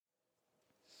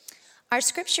Our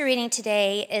scripture reading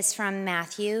today is from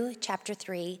Matthew chapter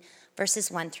 3, verses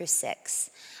 1 through 6.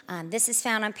 This is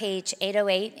found on page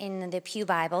 808 in the Pew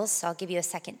Bibles, so I'll give you a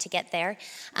second to get there.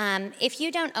 If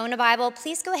you don't own a Bible,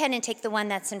 please go ahead and take the one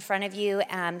that's in front of you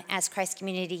as Christ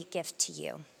Community gift to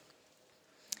you.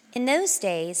 In those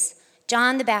days,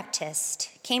 John the Baptist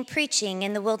came preaching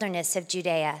in the wilderness of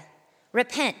Judea,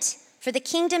 "Repent, for the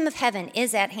kingdom of heaven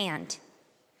is at hand."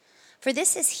 For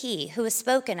this is he who was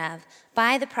spoken of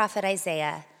by the prophet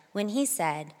Isaiah when he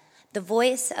said, "The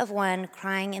voice of one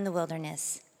crying in the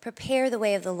wilderness, prepare the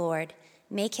way of the Lord,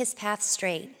 make his path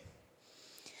straight."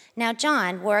 Now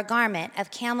John wore a garment of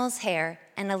camel's hair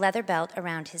and a leather belt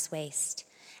around his waist,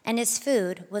 and his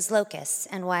food was locusts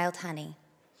and wild honey.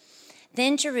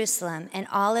 Then Jerusalem and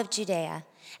all of Judea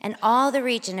and all the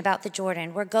region about the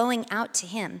Jordan were going out to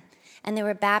him, and they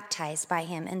were baptized by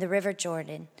him in the river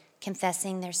Jordan,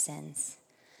 confessing their sins.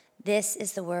 This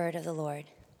is the word of the Lord.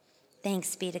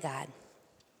 Thanks be to God.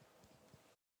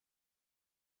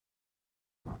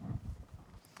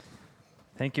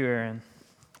 Thank you, Aaron.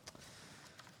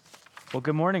 Well,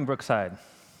 good morning, Brookside.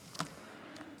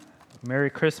 Merry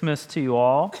Christmas to you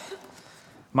all.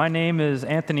 My name is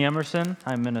Anthony Emerson.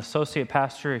 I'm an associate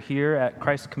pastor here at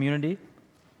Christ Community.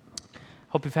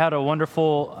 Hope you've had a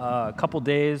wonderful couple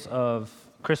days of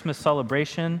Christmas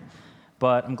celebration,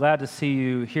 but I'm glad to see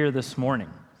you here this morning.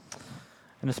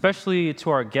 And especially to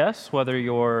our guests, whether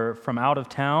you're from out of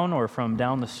town or from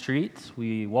down the street,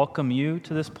 we welcome you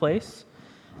to this place.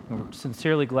 And we're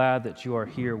sincerely glad that you are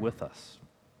here with us.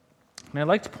 And I'd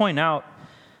like to point out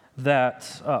that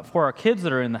for our kids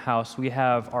that are in the house, we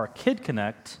have our Kid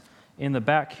Connect in the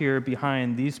back here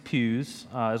behind these pews,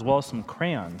 as well as some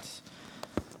crayons.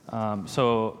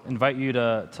 So invite you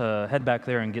to head back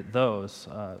there and get those.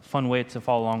 Fun way to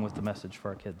follow along with the message for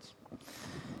our kids.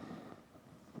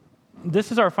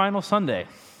 This is our final Sunday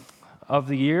of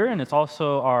the year, and it's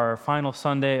also our final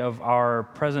Sunday of our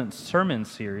present sermon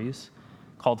series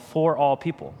called For All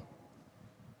People.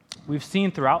 We've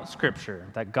seen throughout Scripture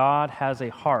that God has a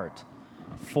heart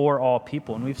for all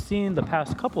people, and we've seen the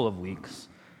past couple of weeks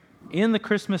in the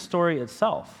Christmas story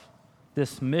itself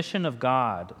this mission of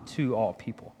God to all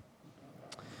people.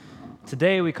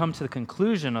 Today we come to the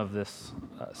conclusion of this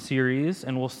series,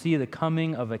 and we'll see the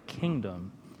coming of a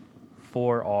kingdom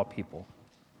for all people.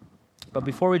 But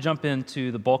before we jump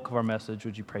into the bulk of our message,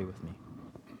 would you pray with me?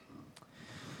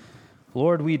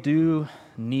 Lord, we do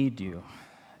need you.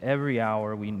 Every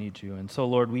hour we need you. And so,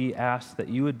 Lord, we ask that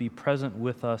you would be present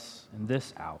with us in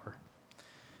this hour.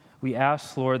 We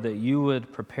ask, Lord, that you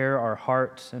would prepare our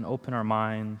hearts and open our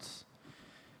minds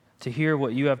to hear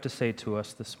what you have to say to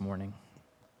us this morning.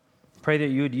 Pray that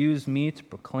you would use me to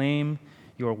proclaim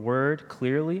your word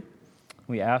clearly.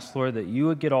 We ask, Lord, that you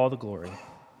would get all the glory.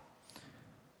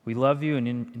 We love you, and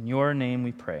in your name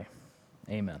we pray.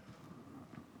 Amen.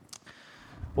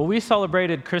 Well, we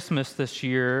celebrated Christmas this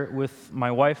year with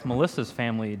my wife Melissa's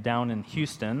family down in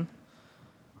Houston.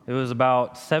 It was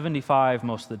about 75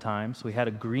 most of the time, so we had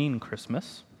a green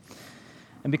Christmas.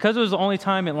 And because it was the only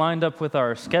time it lined up with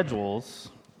our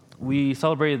schedules, we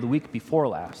celebrated the week before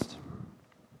last.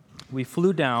 We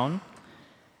flew down,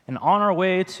 and on our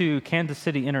way to Kansas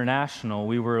City International,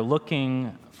 we were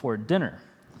looking for dinner.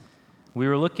 We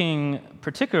were looking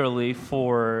particularly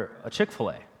for a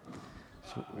Chick-fil-A.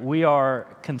 We are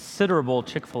considerable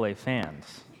Chick-fil-A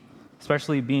fans,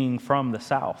 especially being from the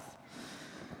South.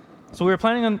 So we were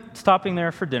planning on stopping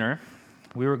there for dinner.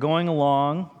 We were going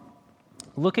along,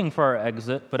 looking for our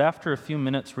exit, but after a few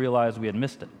minutes realized we had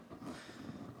missed it.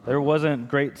 There wasn't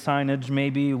great signage,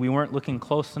 maybe. We weren't looking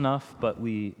close enough, but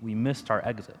we missed our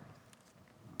exit.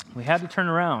 We had to turn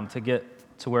around to get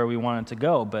to where we wanted to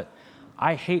go, but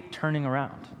I hate turning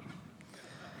around.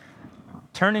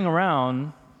 Turning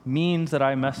around means that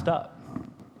I messed up,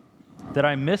 that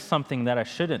I missed something that I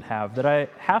shouldn't have, that I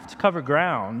have to cover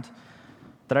ground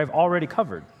that I've already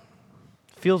covered.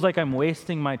 Feels like I'm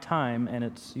wasting my time, and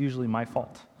it's usually my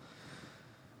fault.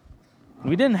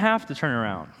 We didn't have to turn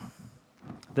around.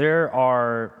 There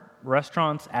are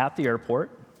restaurants at the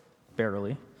airport,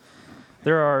 barely.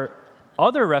 There are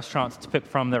other restaurants to pick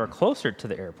from that are closer to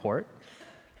the airport.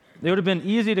 It would have been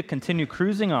easy to continue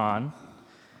cruising on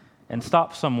and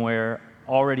stop somewhere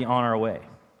already on our way.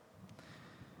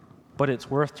 But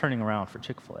it's worth turning around for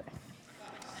Chick-fil-A.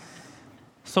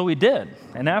 So we did,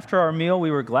 and after our meal, we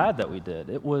were glad that we did.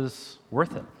 It was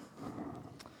worth it.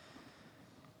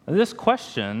 This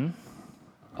question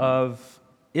of,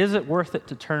 is it worth it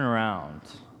to turn around,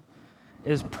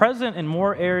 is present in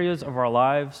more areas of our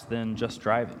lives than just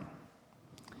driving.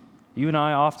 You and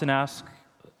I often ask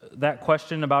that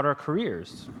question about our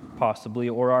careers. possibly,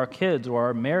 or our kids, or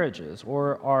our marriages,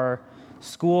 or our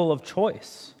school of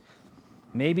choice,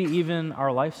 maybe even our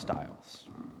lifestyles.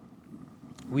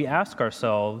 We ask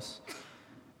ourselves,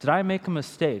 did I make a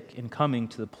mistake in coming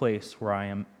to the place where I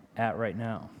am at right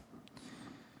now?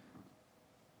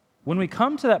 When we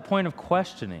come to that point of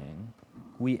questioning,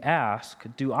 we ask,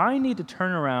 do I need to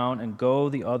turn around and go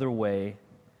the other way?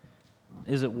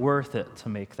 Is it worth it to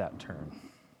make that turn?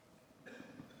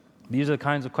 These are the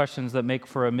kinds of questions that make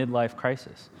for a midlife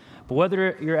crisis. But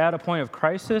whether you're at a point of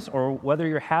crisis or whether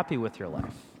you're happy with your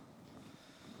life,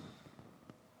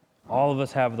 all of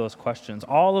us have those questions.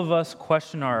 All of us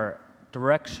question our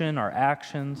direction, our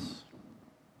actions,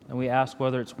 and we ask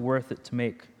whether it's worth it to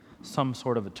make some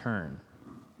sort of a turn.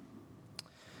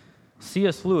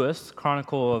 C.S. Lewis, the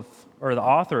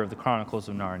author of the Chronicles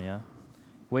of Narnia,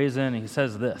 weighs in and he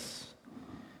says this: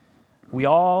 we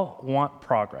all want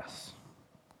progress,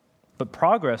 but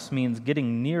progress means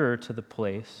getting nearer to the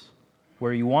place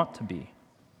where you want to be.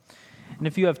 And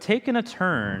if you have taken a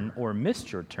turn or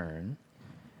missed your turn,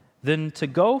 then to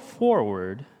go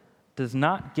forward does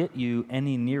not get you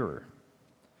any nearer.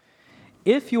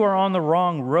 If you are on the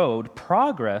wrong road,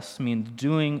 progress means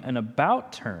doing an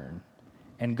about turn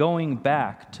and going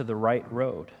back to the right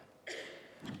road.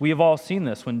 We have all seen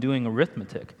this when doing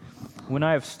arithmetic. When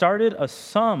I have started a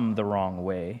sum the wrong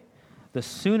way, the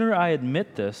sooner I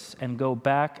admit this and go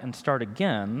back and start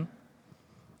again,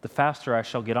 the faster I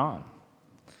shall get on.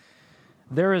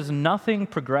 There is nothing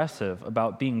progressive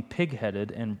about being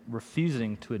pig-headed and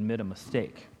refusing to admit a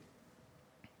mistake.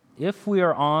 If we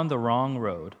are on the wrong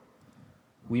road,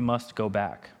 we must go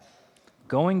back.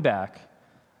 Going back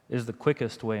is the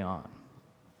quickest way on.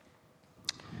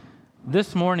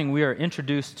 This morning, we are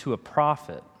introduced to a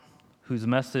prophet whose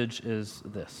message is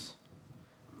this: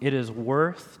 it is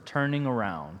worth turning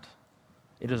around.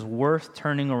 It is worth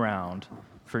turning around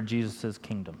for Jesus'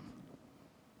 kingdom.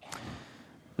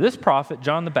 This prophet,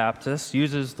 John the Baptist,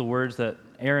 uses the words that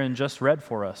Aaron just read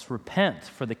for us: repent,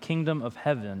 for the kingdom of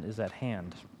heaven is at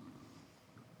hand.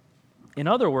 In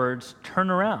other words, turn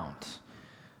around.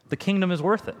 The kingdom is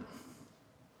worth it.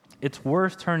 It's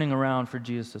worth turning around for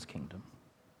Jesus' kingdom.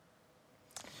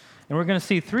 And we're going to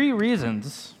see three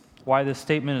reasons why this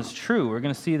statement is true. We're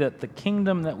going to see that the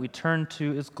kingdom that we turn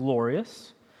to is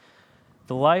glorious,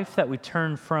 the life that we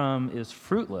turn from is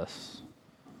fruitless,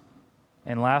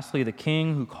 and lastly, the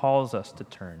king who calls us to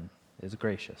turn is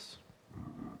gracious.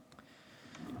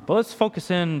 But let's focus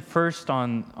in first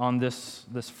on this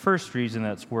first reason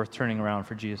that's worth turning around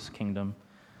for Jesus' kingdom,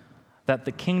 that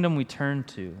the kingdom we turn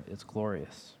to is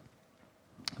glorious.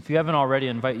 If you haven't already,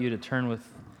 I invite you to turn with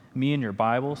me in your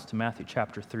Bibles to Matthew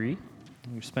chapter 3.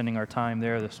 We're spending our time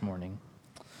there this morning.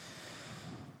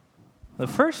 The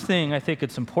first thing I think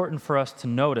it's important for us to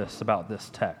notice about this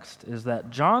text is that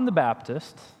John the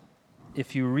Baptist,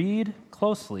 if you read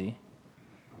closely,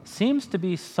 seems to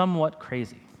be somewhat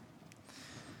crazy.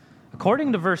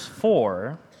 According to verse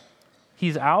 4,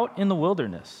 he's out in the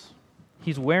wilderness.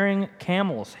 He's wearing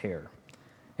camel's hair,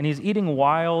 and he's eating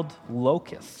wild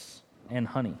locusts and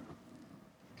honey.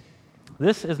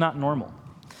 This is not normal.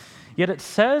 Yet it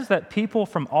says that people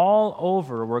from all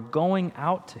over were going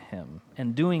out to him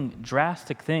and doing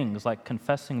drastic things like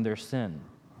confessing their sin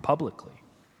publicly.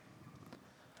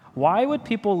 Why would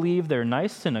people leave their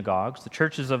nice synagogues, the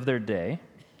churches of their day,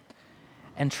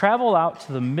 and travel out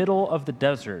to the middle of the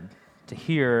desert to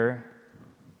hear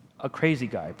a crazy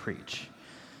guy preach?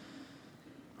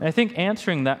 And I think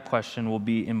answering that question will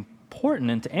be important.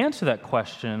 And to answer that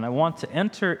question, I want to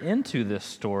enter into this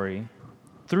story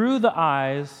through the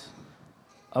eyes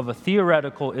of a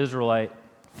theoretical Israelite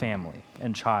family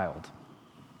and child.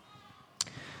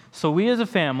 So we as a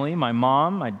family, my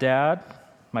mom, my dad,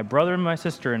 my brother and my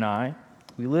sister and I,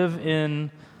 we live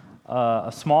in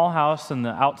a small house in the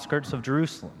outskirts of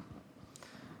Jerusalem.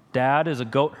 Dad is a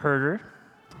goat herder.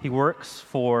 He works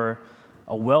for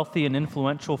a wealthy and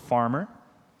influential farmer.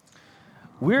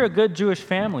 We're a good Jewish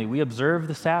family. We observe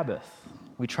the Sabbath.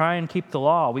 We try and keep the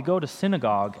law. We go to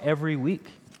synagogue every week.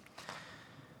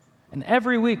 And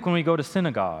every week when we go to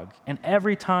synagogue, and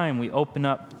every time we open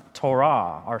up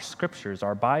Torah, our scriptures,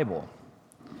 our Bible,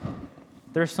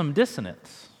 there's some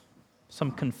dissonance,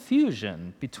 some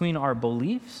confusion between our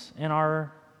beliefs and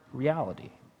our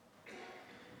reality.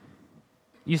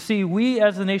 You see, we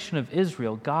as the nation of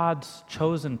Israel, God's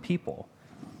chosen people,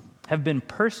 have been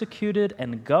persecuted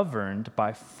and governed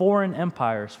by foreign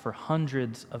empires for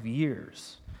hundreds of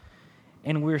years.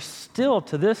 And we're still,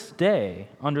 to this day,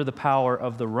 under the power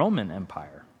of the Roman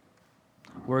Empire.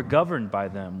 We're governed by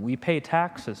them. We pay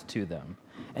taxes to them.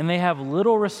 And they have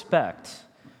little respect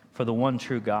for the one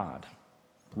true God.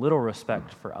 little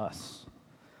respect for us.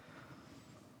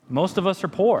 Most of us are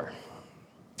poor,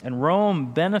 and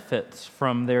Rome benefits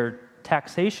from their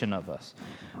taxation of us.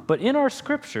 But in our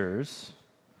scriptures,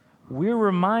 we're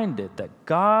reminded that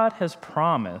God has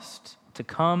promised to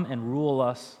come and rule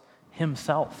us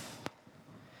himself.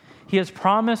 He has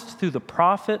promised through the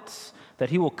prophets that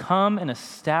he will come and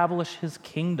establish his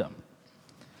kingdom.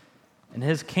 And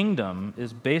his kingdom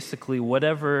is basically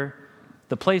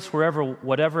the place wherever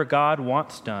whatever God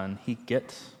wants done, he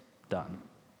gets done.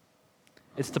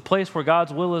 It's the place where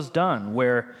God's will is done,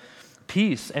 where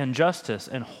peace and justice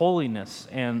and holiness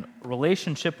and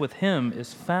relationship with him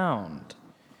is found.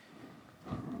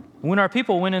 When our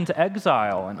people went into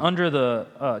exile and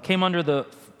came under the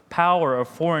power of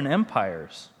foreign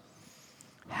empires,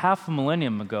 half a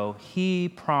millennium ago, he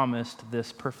promised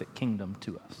this perfect kingdom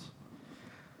to us.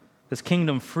 This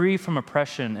kingdom free from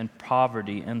oppression and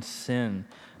poverty and sin.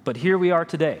 But here we are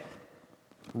today,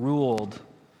 ruled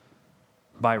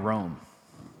by Rome.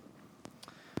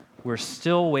 We're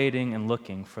still waiting and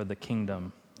looking for the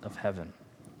kingdom of heaven.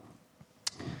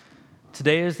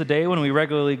 Today is the day when we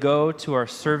regularly go to our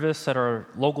service at our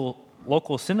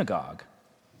local synagogue.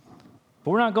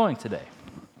 But we're not going today.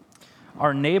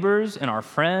 Our neighbors and our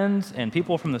friends and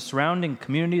people from the surrounding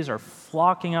communities are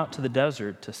flocking out to the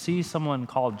desert to see someone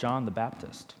called John the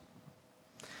Baptist.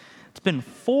 It's been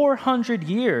 400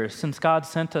 years since God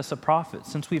sent us a prophet,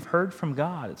 since we've heard from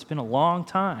God. It's been a long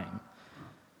time.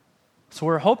 So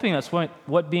we're hoping that's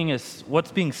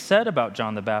what's being said about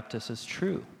John the Baptist is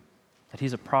true, that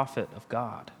he's a prophet of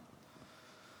God.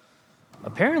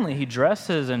 Apparently, he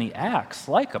dresses and he acts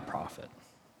like a prophet.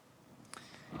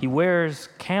 He wears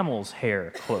camel's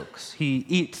hair cloaks. He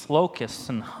eats locusts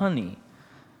and honey,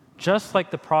 just like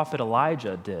the prophet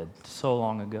Elijah did so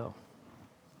long ago.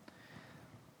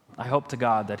 I hope to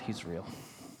God that he's real.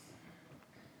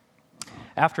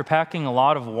 After packing a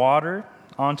lot of water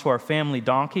onto our family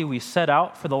donkey, we set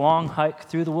out for the long hike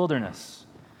through the wilderness.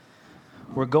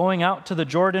 We're going out to the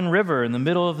Jordan River in the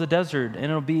middle of the desert, and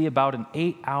it'll be about an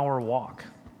 8-hour walk.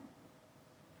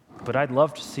 But I'd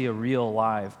love to see a real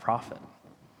live prophet.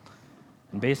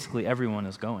 And basically everyone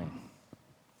is going.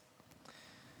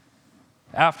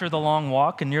 After the long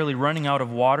walk and nearly running out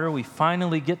of water, we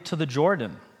finally get to the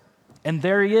Jordan. And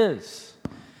there he is,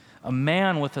 a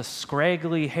man with a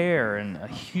scraggly hair and a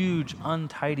huge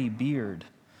untidy beard,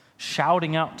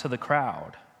 shouting out to the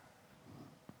crowd.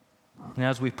 And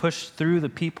as we push through the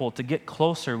people to get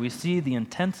closer, we see the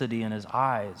intensity in his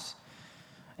eyes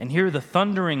and hear the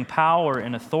thundering power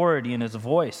and authority in his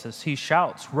voice as he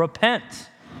shouts, "Repent,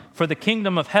 for the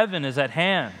kingdom of heaven is at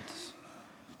hand."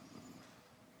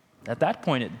 At that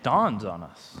point, it dawns on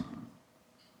us.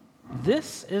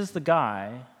 This is the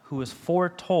guy who is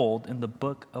foretold in the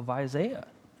book of Isaiah.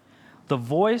 The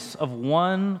voice of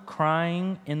one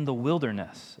crying in the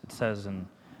wilderness, it says in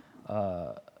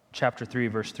chapter 3,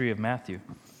 verse 3 of Matthew.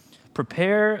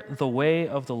 Prepare the way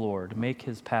of the Lord, make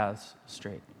his paths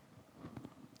straight.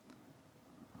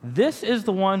 This is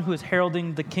the one who is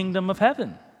heralding the kingdom of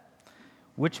heaven,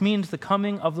 which means the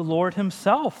coming of the Lord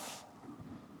himself.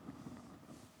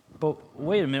 But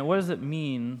wait a minute, what does it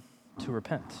mean to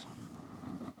repent?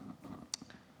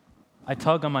 I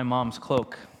tug on my mom's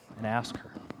cloak and ask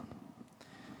her.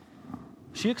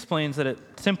 She explains that it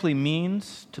simply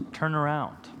means to turn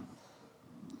around,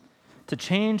 to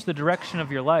change the direction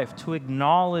of your life, to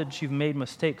acknowledge you've made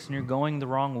mistakes and you're going the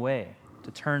wrong way,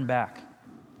 to turn back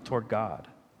toward God.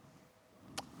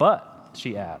 But,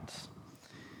 she adds,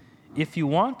 if you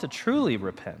want to truly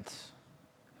repent,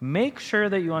 make sure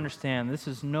that you understand this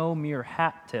is no mere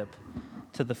hat tip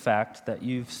to the fact that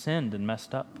you've sinned and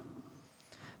messed up.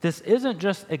 This isn't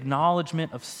just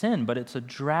acknowledgement of sin, but it's a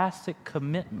drastic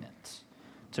commitment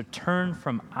to turn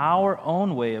from our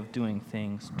own way of doing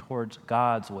things towards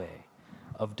God's way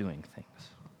of doing things.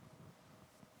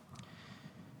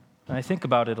 And I think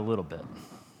about it a little bit.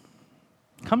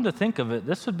 Come to think of it,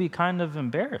 this would be kind of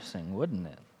embarrassing, wouldn't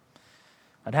it?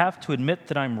 I'd have to admit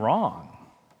that I'm wrong.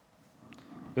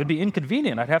 It would be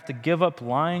inconvenient. I'd have to give up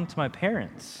lying to my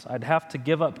parents. I'd have to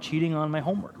give up cheating on my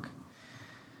homework.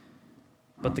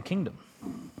 But the kingdom.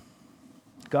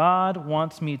 God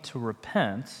wants me to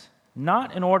repent,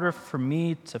 not in order for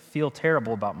me to feel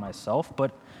terrible about myself,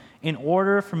 but in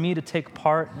order for me to take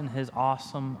part in his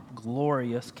awesome,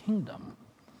 glorious kingdom.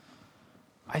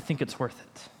 I think it's worth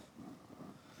it.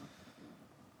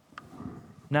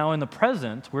 Now, in the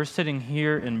present, we're sitting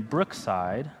here in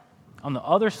Brookside, on the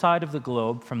other side of the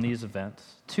globe from these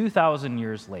events, 2,000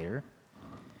 years later.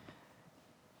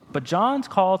 But John's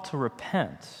call to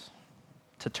repent,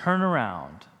 to turn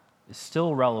around, is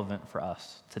still relevant for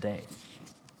us today.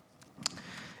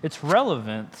 It's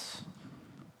relevant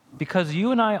because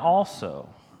you and I also,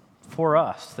 for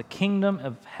us, the kingdom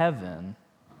of heaven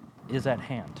is at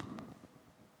hand.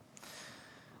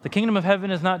 The kingdom of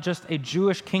heaven is not just a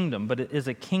Jewish kingdom, but it is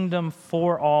a kingdom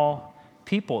for all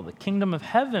people. The kingdom of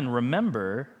heaven,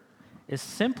 remember, is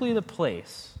simply the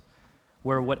place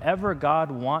where whatever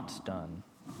God wants done,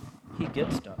 he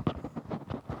gets done.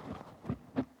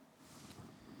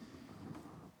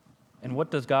 And what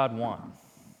does God want?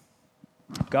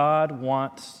 God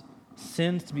wants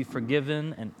sins to be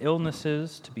forgiven and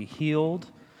illnesses to be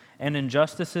healed and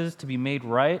injustices to be made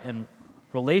right and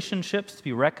relationships to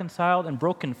be reconciled and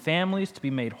broken families to be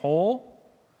made whole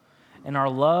and our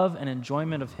love and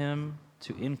enjoyment of him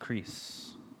to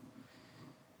increase.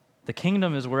 The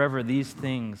kingdom is wherever these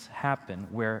things happen,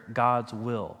 where God's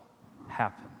will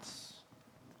happens.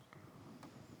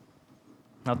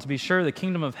 Now, to be sure, the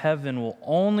kingdom of heaven will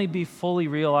only be fully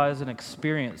realized and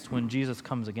experienced when Jesus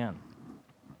comes again.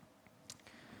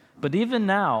 But even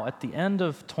now, at the end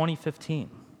of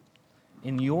 2015,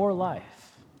 in your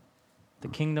life, the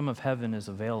kingdom of heaven is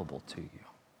available to you.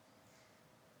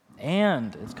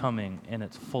 And it's coming in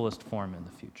its fullest form in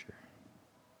the future.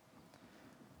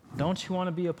 Don't you want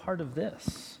to be a part of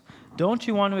this? Don't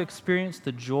you want to experience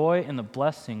the joy and the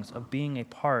blessings of being a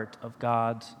part of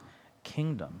God's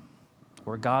kingdom,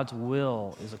 where God's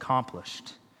will is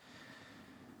accomplished?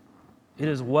 It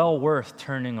is well worth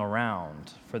turning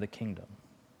around for the kingdom.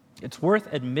 It's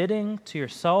worth admitting to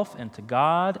yourself and to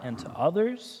God and to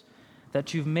others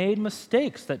that you've made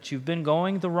mistakes, that you've been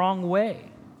going the wrong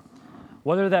way.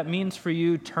 Whether that means for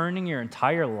you turning your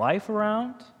entire life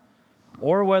around,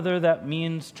 or whether that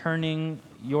means turning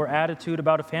your attitude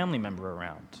about a family member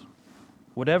around.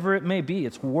 Whatever it may be,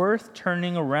 it's worth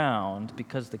turning around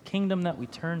because the kingdom that we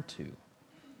turn to,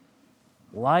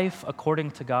 life according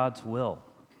to God's will,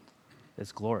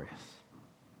 is glorious.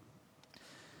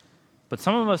 But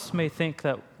some of us may think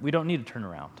that we don't need to turn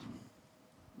around,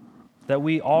 that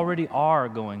we already are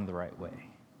going the right way.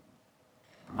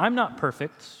 I'm not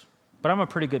perfect, but I'm a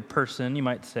pretty good person, you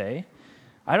might say.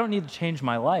 I don't need to change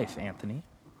my life, Anthony.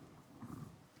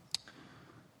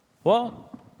 Well,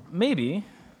 maybe,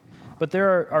 but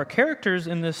there are characters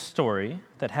in this story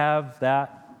that have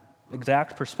that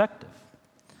exact perspective.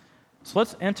 So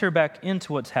let's enter back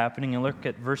into what's happening and look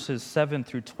at verses 7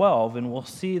 through 12, and we'll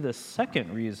see the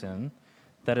second reason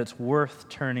that it's worth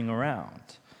turning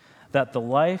around, that the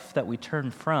life that we turn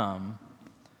from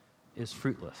is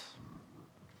fruitless.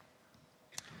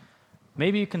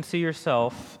 Maybe you can see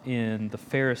yourself in the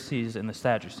Pharisees and the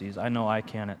Sadducees. I know I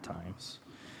can at times.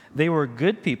 They were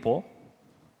good people.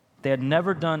 They had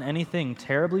never done anything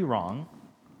terribly wrong.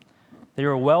 They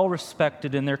were well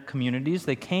respected in their communities.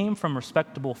 They came from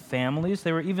respectable families.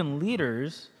 They were even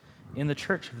leaders in the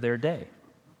church of their day.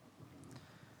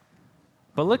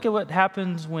 But look at what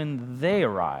happens when they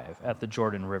arrive at the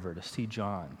Jordan River to see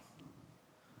John.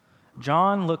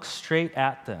 John looks straight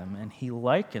at them and he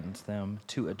likens them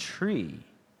to a tree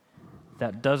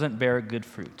that doesn't bear good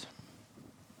fruit.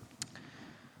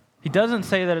 He doesn't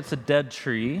say that it's a dead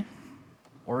tree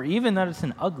or even that it's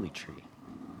an ugly tree.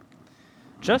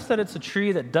 Just that it's a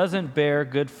tree that doesn't bear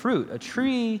good fruit. A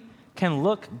tree can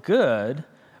look good,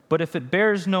 but if it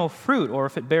bears no fruit or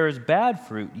if it bears bad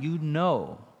fruit, you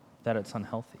know that it's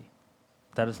unhealthy,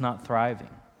 that it's not thriving.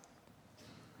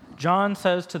 John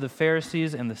says to the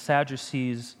Pharisees and the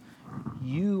Sadducees,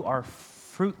 you are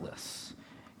fruitless.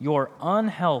 You're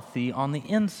unhealthy on the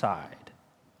inside.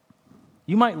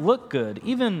 You might look good.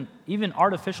 Even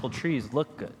artificial trees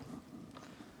look good.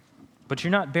 But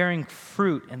you're not bearing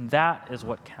fruit, and that is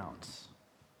what counts.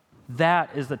 That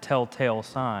is the telltale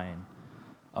sign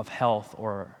of health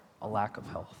or a lack of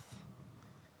health.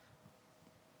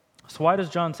 So why does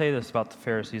John say this about the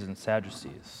Pharisees and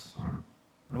Sadducees?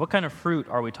 And what kind of fruit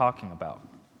are we talking about?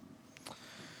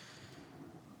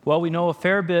 Well, we know a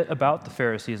fair bit about the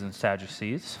Pharisees and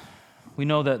Sadducees. We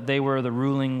know that they were the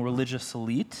ruling religious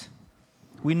elite.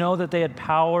 We know that they had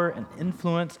power and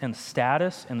influence and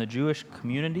status in the Jewish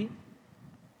community.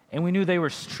 And we knew they were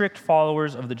strict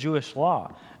followers of the Jewish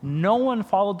law. No one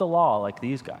followed the law like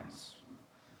these guys.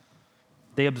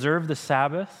 They observed the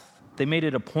Sabbath. They made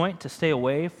it a point to stay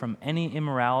away from any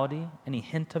immorality, any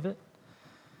hint of it.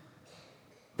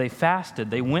 They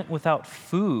fasted. They went without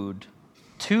food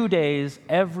 2 days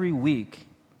every week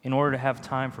in order to have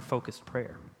time for focused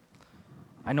prayer.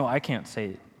 I know I can't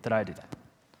say that I do that.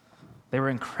 They were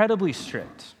incredibly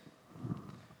strict.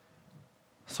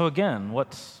 So again,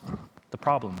 what's the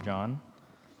problem, John?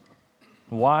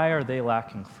 Why are they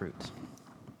lacking fruit?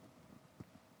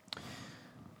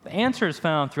 The answer is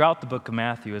found throughout the book of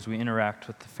Matthew as we interact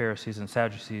with the Pharisees and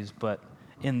Sadducees, but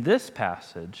in this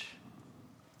passage,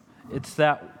 it's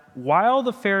that while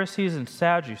the Pharisees and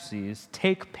Sadducees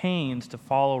take pains to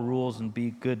follow rules and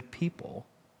be good people,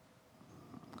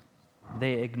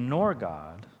 they ignore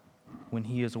God when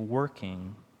he is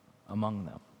working among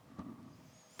them.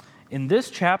 In this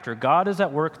chapter, God is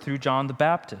at work through John the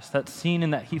Baptist. That's seen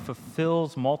in that he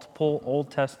fulfills multiple Old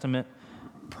Testament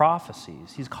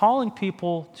prophecies. He's calling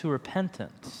people to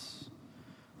repentance.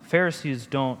 Pharisees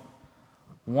don't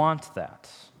want that.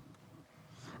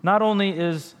 Not only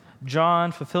is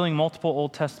John fulfilling multiple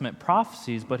Old Testament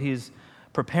prophecies, but he's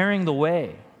preparing the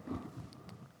way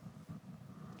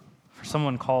for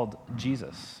someone called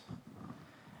Jesus.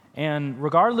 And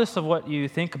regardless of what you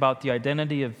think about the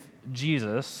identity of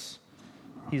Jesus,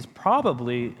 he's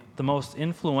probably the most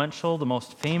influential, the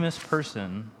most famous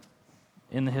person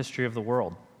in the history of the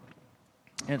world.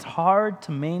 And it's hard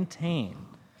to maintain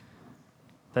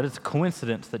that it's a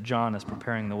coincidence that John is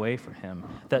preparing the way for him,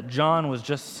 that John was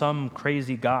just some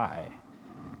crazy guy.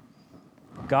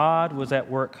 God was at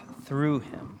work through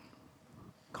him,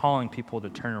 calling people to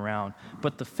turn around.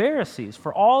 But the Pharisees,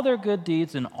 for all their good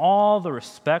deeds and all the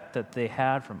respect that they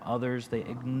had from others, they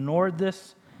ignored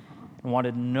this and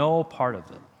wanted no part of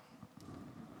it,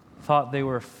 thought they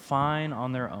were fine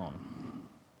on their own.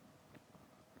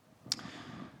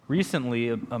 Recently,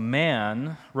 a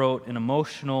man wrote an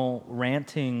emotional,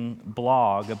 ranting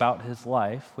blog about his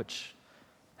life, which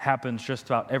happens just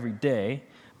about every day.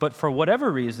 But for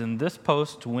whatever reason, this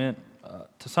post went,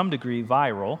 to some degree,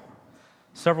 viral.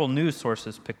 Several news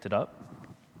sources picked it up.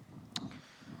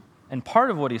 And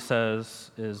part of what he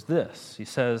says is this. He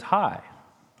says, "Hi,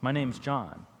 my name's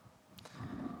John.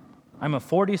 I'm a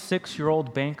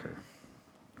 46-year-old banker,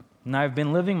 and I've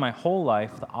been living my whole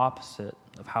life the opposite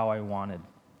of how I wanted.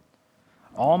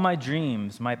 All my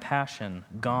dreams, my passion,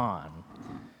 gone.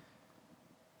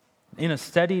 In a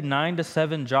steady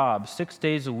 9-to-7 job, 6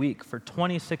 days a week for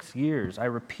 26 years, I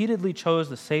repeatedly chose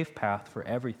the safe path for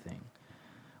everything,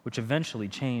 which eventually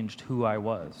changed who I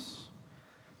was.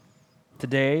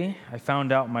 Today, I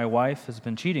found out my wife has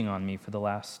been cheating on me for the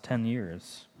last 10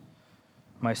 years.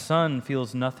 My son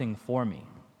feels nothing for me.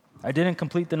 I didn't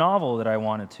complete the novel that I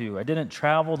wanted to. I didn't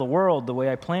travel the world the way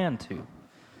I planned to.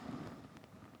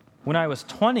 When I was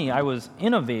 20, I was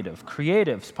innovative,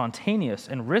 creative, spontaneous,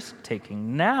 and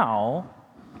risk-taking. Now,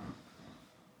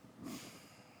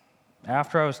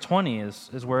 after I was 20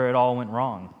 is where it all went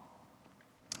wrong.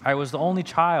 I was the only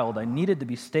child. I needed to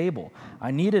be stable. I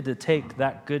needed to take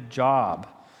that good job,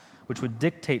 which would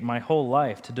dictate my whole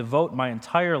life, to devote my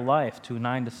entire life to a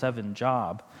 9-to-7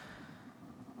 job.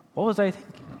 What was I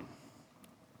thinking?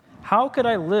 How could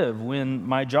I live when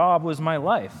my job was my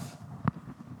life?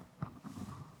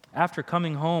 After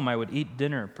coming home, I would eat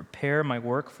dinner, prepare my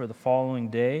work for the following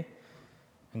day,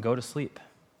 and go to sleep,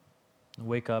 and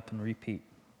wake up and repeat.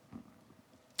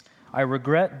 I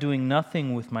regret doing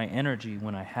nothing with my energy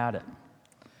when I had it.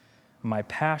 My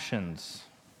passions,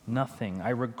 nothing. I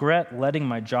regret letting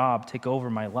my job take over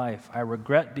my life. I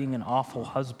regret being an awful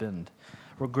husband.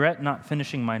 Regret not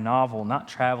finishing my novel, not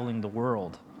traveling the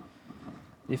world.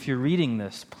 If you're reading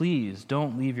this, please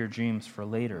don't leave your dreams for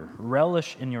later.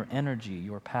 Relish in your energy,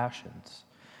 your passions.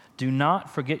 Do not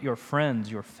forget your friends,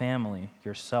 your family,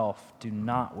 yourself. Do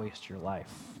not waste your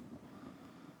life.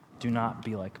 Do not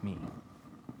be like me."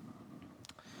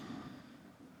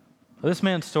 This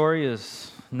man's story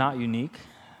is not unique.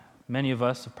 Many of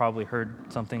us have probably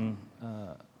heard something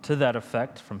to that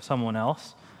effect from someone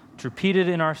else. It's repeated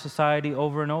in our society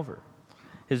over and over.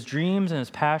 His dreams and his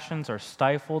passions are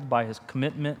stifled by his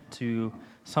commitment to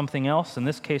something else, in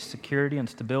this case, security and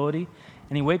stability.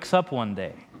 And he wakes up one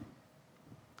day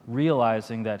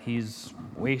realizing that he's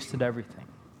wasted everything.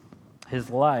 His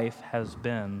life has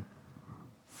been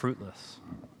fruitless.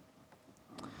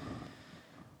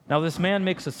 Now, this man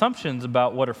makes assumptions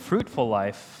about what a fruitful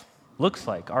life looks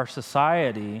like. Our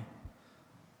society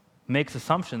makes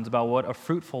assumptions about what a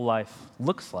fruitful life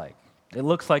looks like. It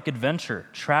looks like adventure,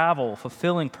 travel,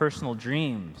 fulfilling personal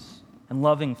dreams, and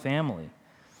loving family.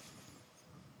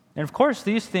 And of course,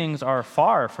 these things are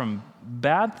far from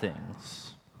bad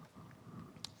things.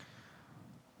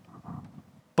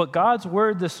 But God's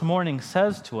word this morning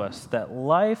says to us that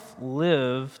life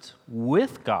lived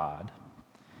with God,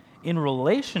 in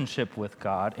relationship with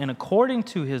God, and according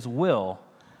to his will,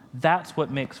 that's what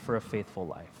makes for a faithful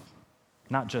life,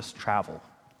 not just travel.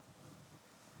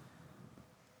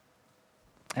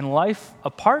 And life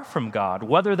apart from God,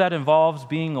 whether that involves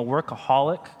being a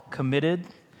workaholic committed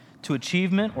to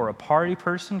achievement, or a party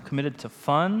person committed to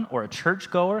fun, or a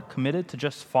churchgoer committed to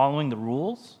just following the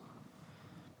rules,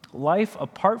 life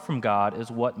apart from God is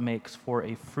what makes for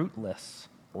a fruitless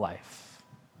life.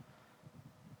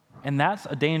 And that's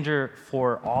a danger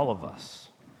for all of us.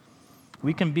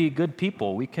 We can be good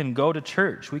people. We can go to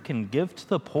church. We can give to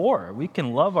the poor. We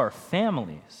can love our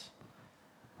families.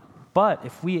 But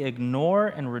if we ignore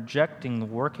and rejecting the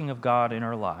working of God in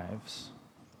our lives,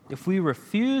 if we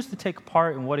refuse to take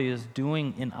part in what He is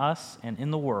doing in us and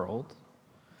in the world,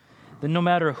 then no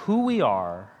matter who we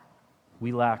are,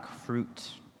 we lack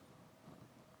fruit.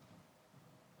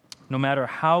 No matter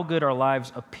how good our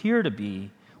lives appear to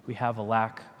be, we have a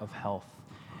lack of health.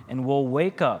 And we'll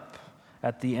wake up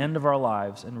at the end of our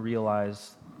lives and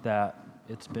realize that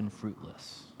it's been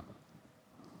fruitless.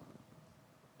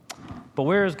 But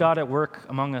where is God at work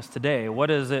among us today? What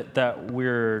is it that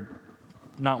we're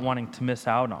not wanting to miss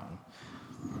out on?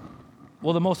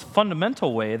 Well, the most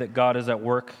fundamental way that God is at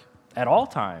work at all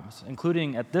times,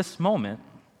 including at this moment,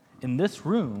 in this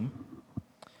room,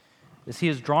 is He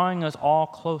is drawing us all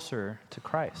closer to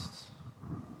Christ.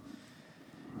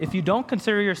 If you don't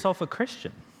consider yourself a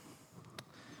Christian,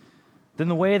 then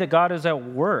the way that God is at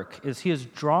work is He is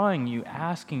drawing you,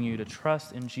 asking you to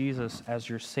trust in Jesus as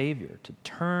your Savior, to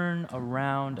turn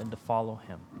around and to follow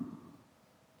Him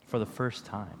for the first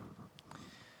time.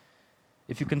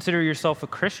 If you consider yourself a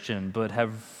Christian but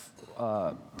have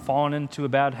fallen into a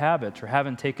bad habit or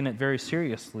haven't taken it very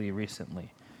seriously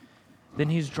recently, then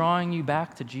He's drawing you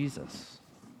back to Jesus,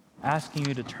 asking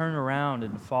you to turn around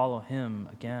and follow Him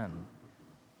again.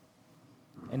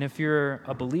 And if you're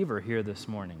a believer here this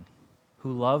morning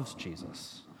who loves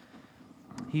Jesus,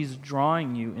 He's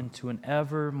drawing you into an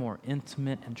ever more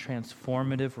intimate and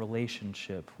transformative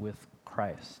relationship with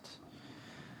Christ.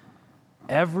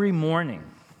 Every morning,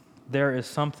 there is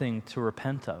something to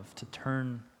repent of, to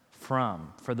turn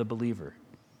from for the believer.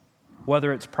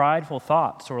 Whether it's prideful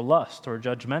thoughts or lust or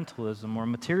judgmentalism or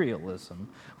materialism,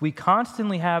 we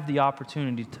constantly have the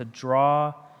opportunity to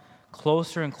draw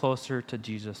closer and closer to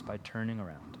Jesus by turning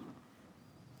around.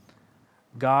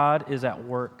 God is at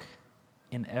work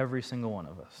in every single one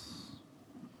of us.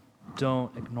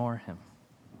 Don't ignore Him.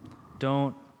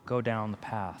 Don't go down the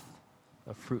path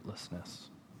of fruitlessness.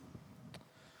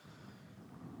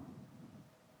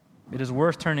 It is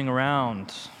worth turning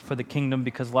around for the kingdom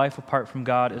because life apart from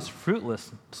God is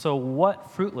fruitless. So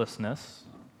what fruitlessness,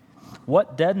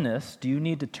 what deadness do you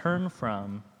need to turn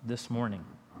from this morning?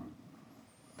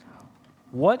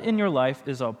 What in your life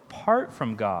is apart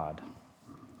from God?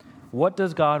 What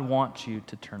does God want you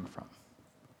to turn from?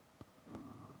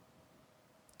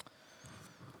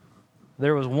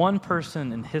 There was one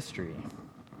person in history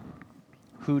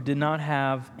who did not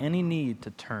have any need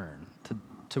to turn,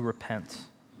 to repent,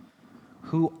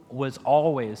 who was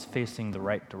always facing the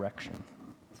right direction.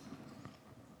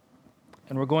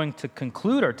 And we're going to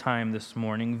conclude our time this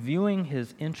morning viewing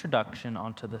his introduction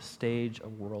onto the stage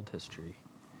of world history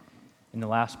in the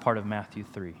last part of Matthew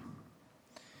 3.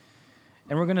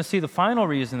 And we're going to see the final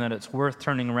reason that it's worth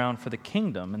turning around for the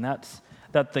kingdom, and that's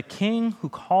that the King who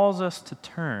calls us to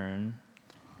turn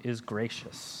is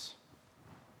gracious.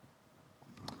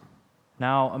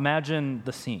 Now, imagine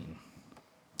the scene.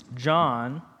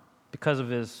 John, because of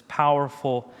his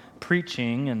powerful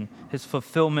preaching and his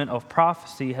fulfillment of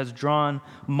prophecy, has drawn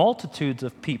multitudes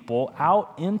of people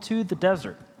out into the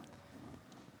desert.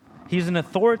 He's an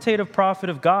authoritative prophet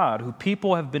of God who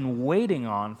people have been waiting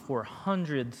on for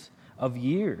hundreds of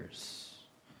years.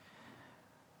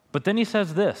 But then he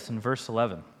says this in verse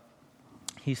 11.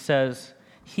 He says,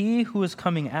 "He who is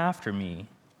coming after me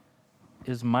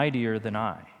is mightier than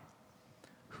I,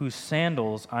 whose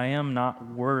sandals I am not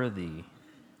worthy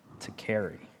to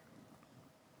carry."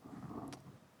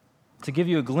 To give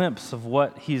you a glimpse of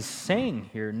what he's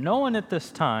saying here, no one at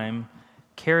this time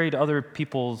carried other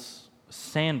people's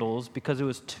sandals because it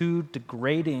was too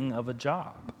degrading of a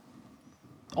job.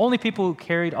 Only people who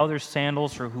carried other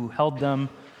sandals or who held them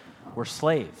were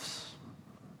slaves.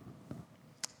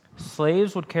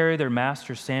 Slaves would carry their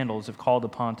master's sandals if called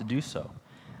upon to do so.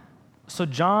 So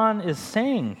John is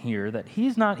saying here that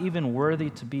he's not even worthy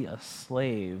to be a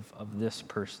slave of this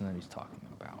person that he's talking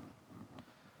about.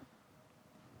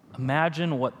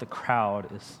 Imagine what the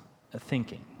crowd is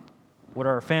thinking, what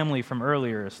our family from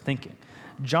earlier is thinking.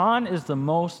 John is the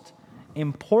most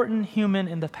important human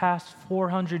in the past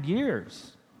 400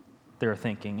 years, they're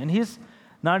thinking. And he's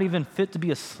not even fit to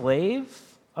be a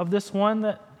slave of this one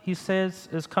that he says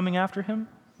is coming after him.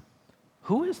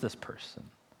 Who is this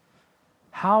person?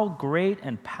 How great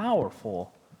and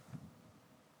powerful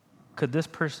could this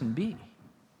person be?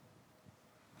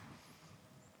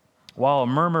 While a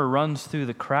murmur runs through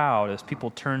the crowd as people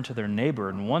turn to their neighbor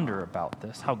and wonder about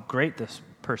this, how great this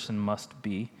person must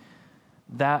be,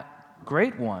 that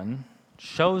great one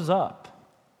shows up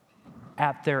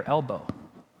at their elbow.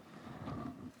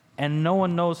 and no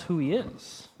one knows who he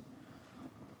is.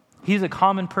 He's a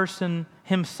common person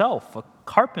himself, a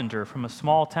carpenter from a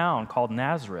small town called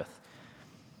Nazareth.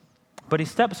 But he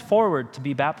steps forward to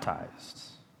be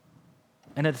baptized.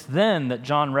 And it's then that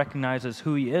John recognizes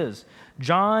who he is.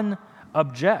 John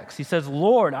objects. He says,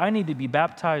 "Lord, I need to be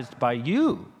baptized by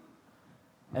you.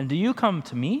 And do you come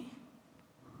to me?"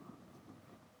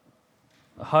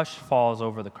 A hush falls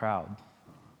over the crowd.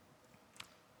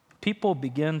 People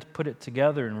begin to put it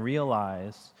together and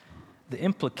realize the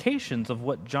implications of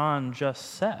what John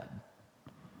just said.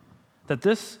 That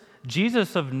this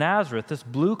Jesus of Nazareth, this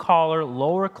blue-collar,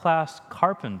 lower-class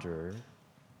carpenter,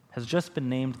 has just been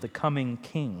named the coming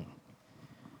king.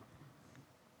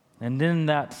 And in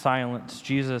that silence,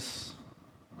 Jesus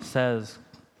says,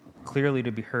 clearly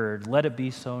to be heard, "Let it be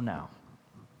so now.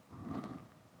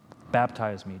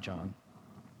 Baptize me, John."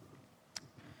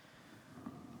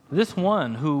 This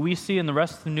one, who we see in the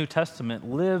rest of the New Testament,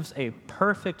 lives a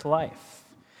perfect life,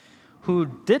 who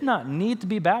did not need to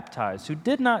be baptized, who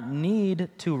did not need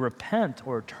to repent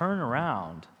or turn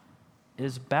around,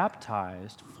 is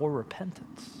baptized for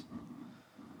repentance.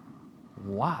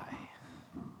 Why?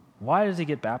 Why does he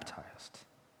get baptized?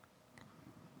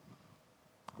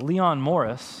 Leon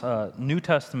Morris, a New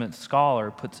Testament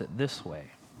scholar, puts it this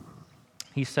way.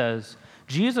 He says,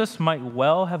 Jesus might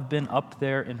well have been up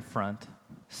there in front,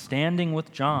 standing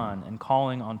with John and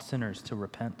calling on sinners to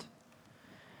repent.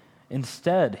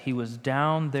 Instead, he was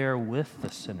down there with the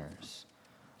sinners,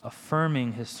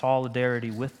 affirming his solidarity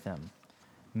with them,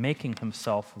 making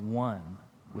himself one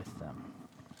with them.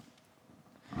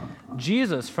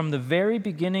 Jesus, from the very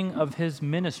beginning of his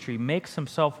ministry, makes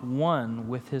himself one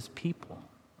with his people.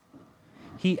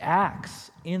 He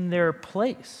acts in their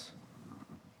place.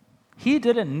 He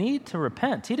didn't need to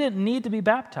repent. He didn't need to be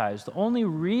baptized. The only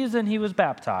reason he was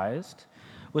baptized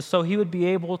was so he would be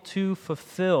able to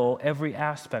fulfill every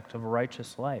aspect of a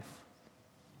righteous life.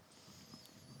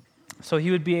 So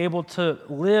he would be able to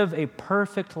live a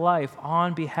perfect life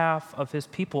on behalf of his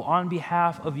people, on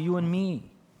behalf of you and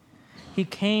me. He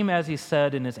came, as he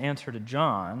said in his answer to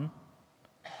John,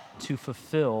 to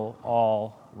fulfill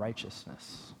all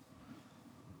righteousness.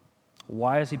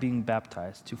 Why is he being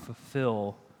baptized? To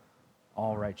fulfill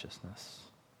all righteousness.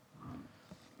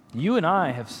 You and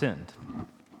I have sinned.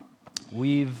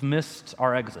 We've missed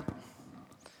our exit.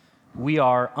 We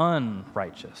are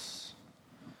unrighteous.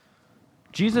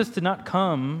 Jesus did not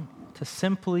come to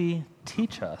simply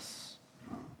teach us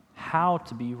how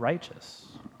to be righteous,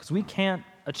 because we can't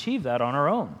achieve that on our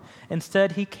own.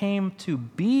 Instead, he came to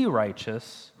be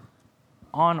righteous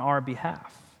on our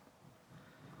behalf.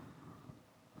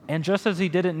 And just as he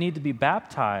didn't need to be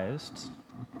baptized,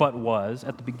 but was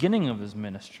at the beginning of his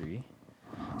ministry,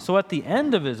 so at the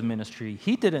end of his ministry,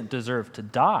 he didn't deserve to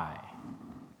die,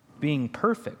 being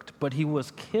perfect, but he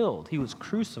was killed, he was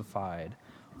crucified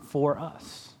for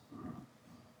us.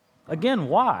 Again,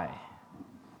 why?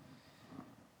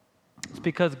 It's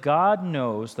because God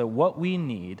knows that what we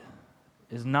need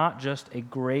is not just a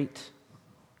great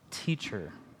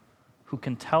teacher who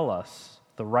can tell us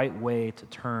the right way to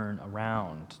turn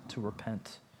around, to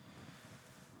repent.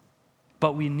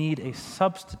 But we need a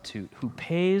substitute who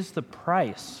pays the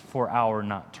price for our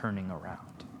not turning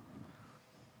around.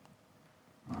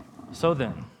 So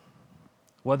then,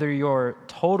 whether you're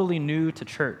totally new to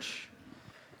church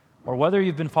or whether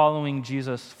you've been following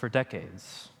Jesus for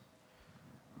decades,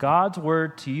 God's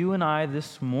word to you and I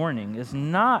this morning is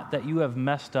not that you have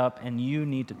messed up and you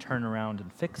need to turn around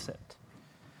and fix it.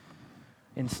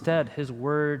 Instead, his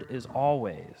word is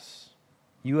always,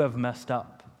 you have messed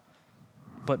up,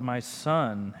 but my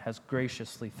Son has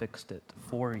graciously fixed it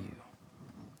for you.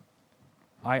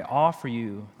 I offer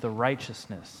you the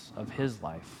righteousness of his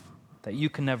life that you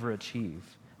can never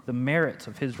achieve, the merits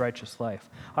of his righteous life.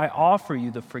 I offer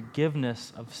you the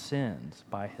forgiveness of sins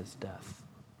by his death.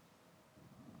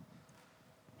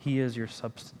 He is your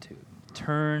substitute.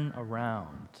 Turn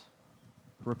around,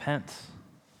 repent,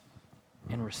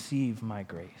 and receive my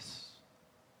grace.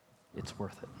 It's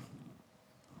worth it.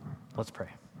 Let's pray.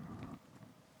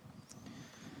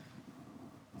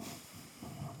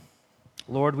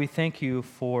 Lord, we thank you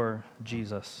for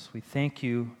Jesus. We thank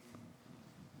you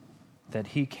that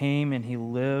he came and he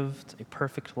lived a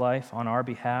perfect life on our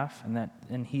behalf,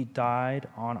 and he died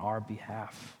on our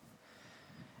behalf.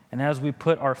 And as we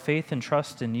put our faith and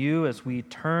trust in you, as we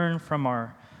turn from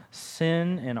our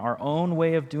sin and our own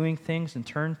way of doing things and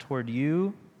turn toward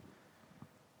you,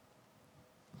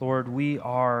 Lord, we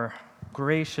are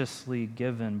graciously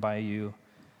given by you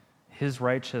his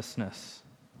righteousness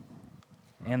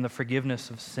and the forgiveness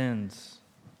of sins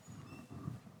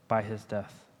by his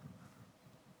death.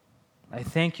 I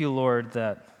thank you, Lord,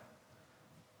 that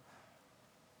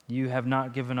you have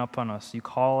not given up on us. You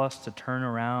call us to turn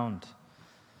around.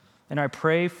 And I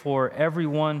pray for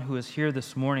everyone who is here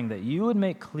this morning that you would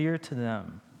make clear to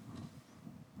them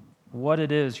what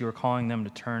it is you're calling them to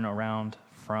turn around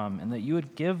from, and that you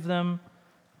would give them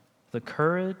the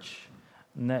courage,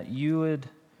 and that you would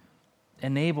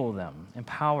enable them,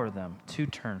 empower them to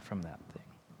turn from that thing.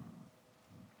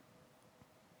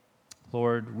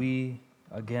 Lord, we,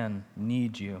 again,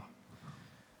 need you.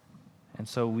 And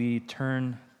so we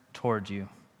turn toward you.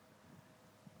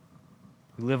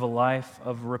 We live a life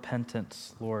of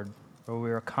repentance, Lord, where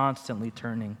we are constantly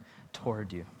turning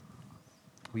toward you.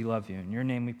 We love you. In your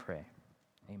name we pray.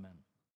 Amen.